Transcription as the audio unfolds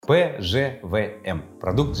ПЖВМ –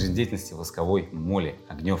 продукт жизнедеятельности восковой моли,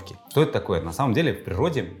 огневки. Что это такое? На самом деле в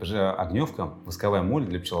природе огневка, восковая моль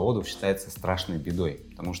для пчеловодов считается страшной бедой,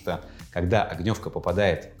 потому что когда огневка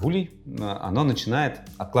попадает в улей, она начинает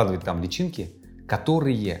откладывать там личинки,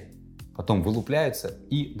 которые потом вылупляются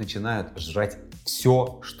и начинают жрать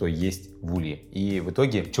все, что есть в улье. И в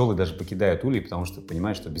итоге пчелы даже покидают улей, потому что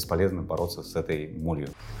понимают, что бесполезно бороться с этой молью.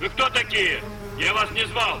 Вы кто такие? Я вас не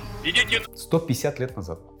звал. Идите. 150 лет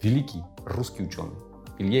назад великий русский ученый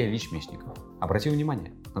Илья Ильич Мечников обратил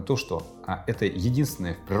внимание на то, что это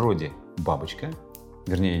единственная в природе бабочка,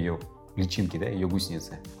 вернее ее личинки, да, ее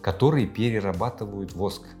гусеницы, которые перерабатывают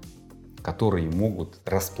воск, которые могут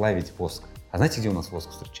расплавить воск. А знаете, где у нас воск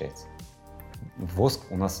встречается? Воск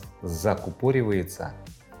у нас закупоривается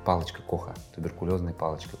палочка Коха, туберкулезная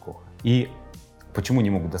палочка Коха. И почему не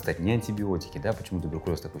могут достать ни антибиотики, да, почему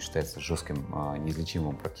туберкулез такой считается жестким,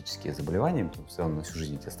 неизлечимым практически заболеванием, все равно на всю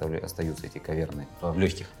жизнь остаются эти каверны в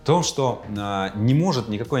легких. В том, что не может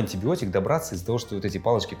никакой антибиотик добраться из-за того, что вот эти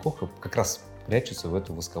палочки Коха как раз прячутся в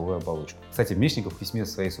эту восковую оболочку. Кстати, Мечников в письме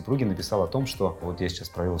своей супруге написал о том, что вот я сейчас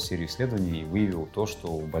провел серию исследований и выявил то, что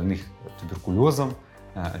у больных туберкулезом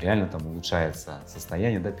реально там улучшается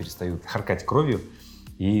состояние, да, перестают харкать кровью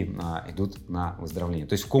и идут на выздоровление.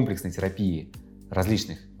 То есть в комплексной терапии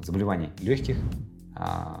различных заболеваний легких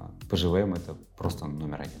ПЖВМ – это просто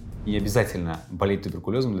номер один. И обязательно болеть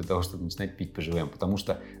туберкулезом для того, чтобы начинать пить ПЖВМ, потому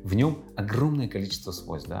что в нем огромное количество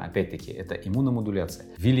свойств. Да? Опять-таки, это иммуномодуляция.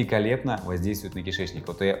 Великолепно воздействует на кишечник.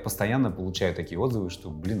 Вот я постоянно получаю такие отзывы, что,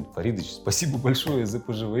 блин, Фаридыч, спасибо большое за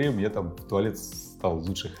ПЖВМ. Я там в туалет стал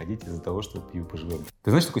лучше ходить из-за того, что пью ПЖВМ.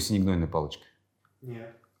 Ты знаешь, что такое синегнойная палочка?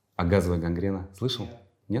 Нет. А газовая гангрена? Слышал?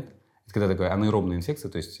 Нет? Это когда такая анаэробная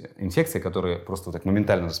инфекция, то есть инфекция, которая просто так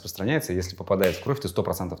моментально распространяется, если попадает в кровь, ты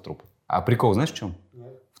 100% труп. А прикол знаешь в чем?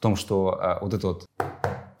 Нет. В том, что вот это вот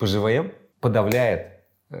ПЖВМ подавляет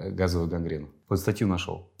газовую гангрену. Вот статью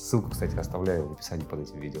нашел. Ссылку, кстати, оставляю в описании под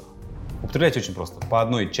этим видео. Употреблять очень просто. По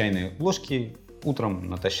одной чайной ложке утром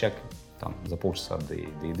натощак, там, за полчаса до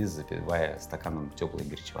еды, запивая стаканом теплой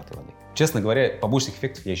горячеватой воды. Честно говоря, побочных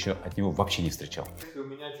эффектов я еще от него вообще не встречал. Если у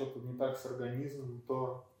меня что-то не так с организмом,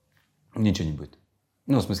 то... Ничего не будет.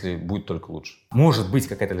 Ну, в смысле, будет только лучше. Может быть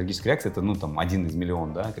какая-то аллергическая реакция, это, ну, там, 1 из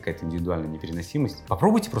миллиона, да, какая-то индивидуальная непереносимость.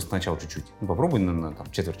 Попробуйте просто сначала чуть-чуть. Ну, попробуй на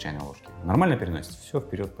там, четверть чайной ложки. Нормально переносится. Все,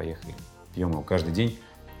 вперед, поехали. Пьем его каждый день.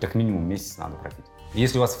 Как минимум месяц надо пропить.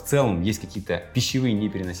 Если у вас в целом есть какие-то пищевые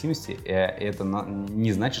непереносимости, это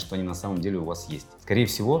не значит, что они на самом деле у вас есть. Скорее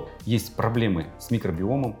всего, есть проблемы с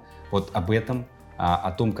микробиомом. Вот об этом,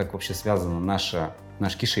 о том, как вообще связано наш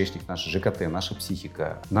кишечник, наш ЖКТ, наша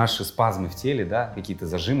психика, наши спазмы в теле, да, какие-то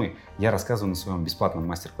зажимы, я рассказываю на своем бесплатном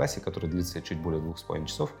мастер-классе, который длится чуть более 2,5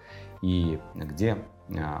 часов, и где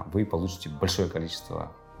вы получите большое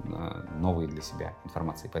количество новой для себя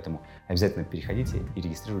информации. Поэтому обязательно переходите и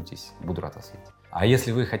регистрируйтесь, буду рад вас видеть. А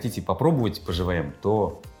если вы хотите попробовать ПЖВМ,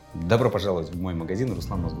 то добро пожаловать в мой магазин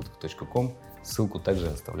ruslanmozgutov.com. Ссылку также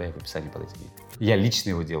оставляю в описании под этим видео. Я лично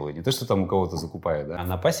его делаю, не то, что там у кого-то закупаю, да. А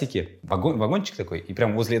на пасеке вагончик такой, и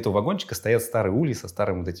прямо возле этого вагончика стоят старые ульи со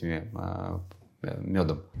старым вот этими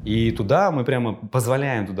медом. И туда мы прямо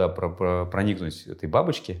позволяем туда проникнуть этой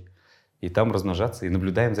бабочке, и там размножаться, и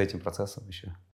наблюдаем за этим процессом еще.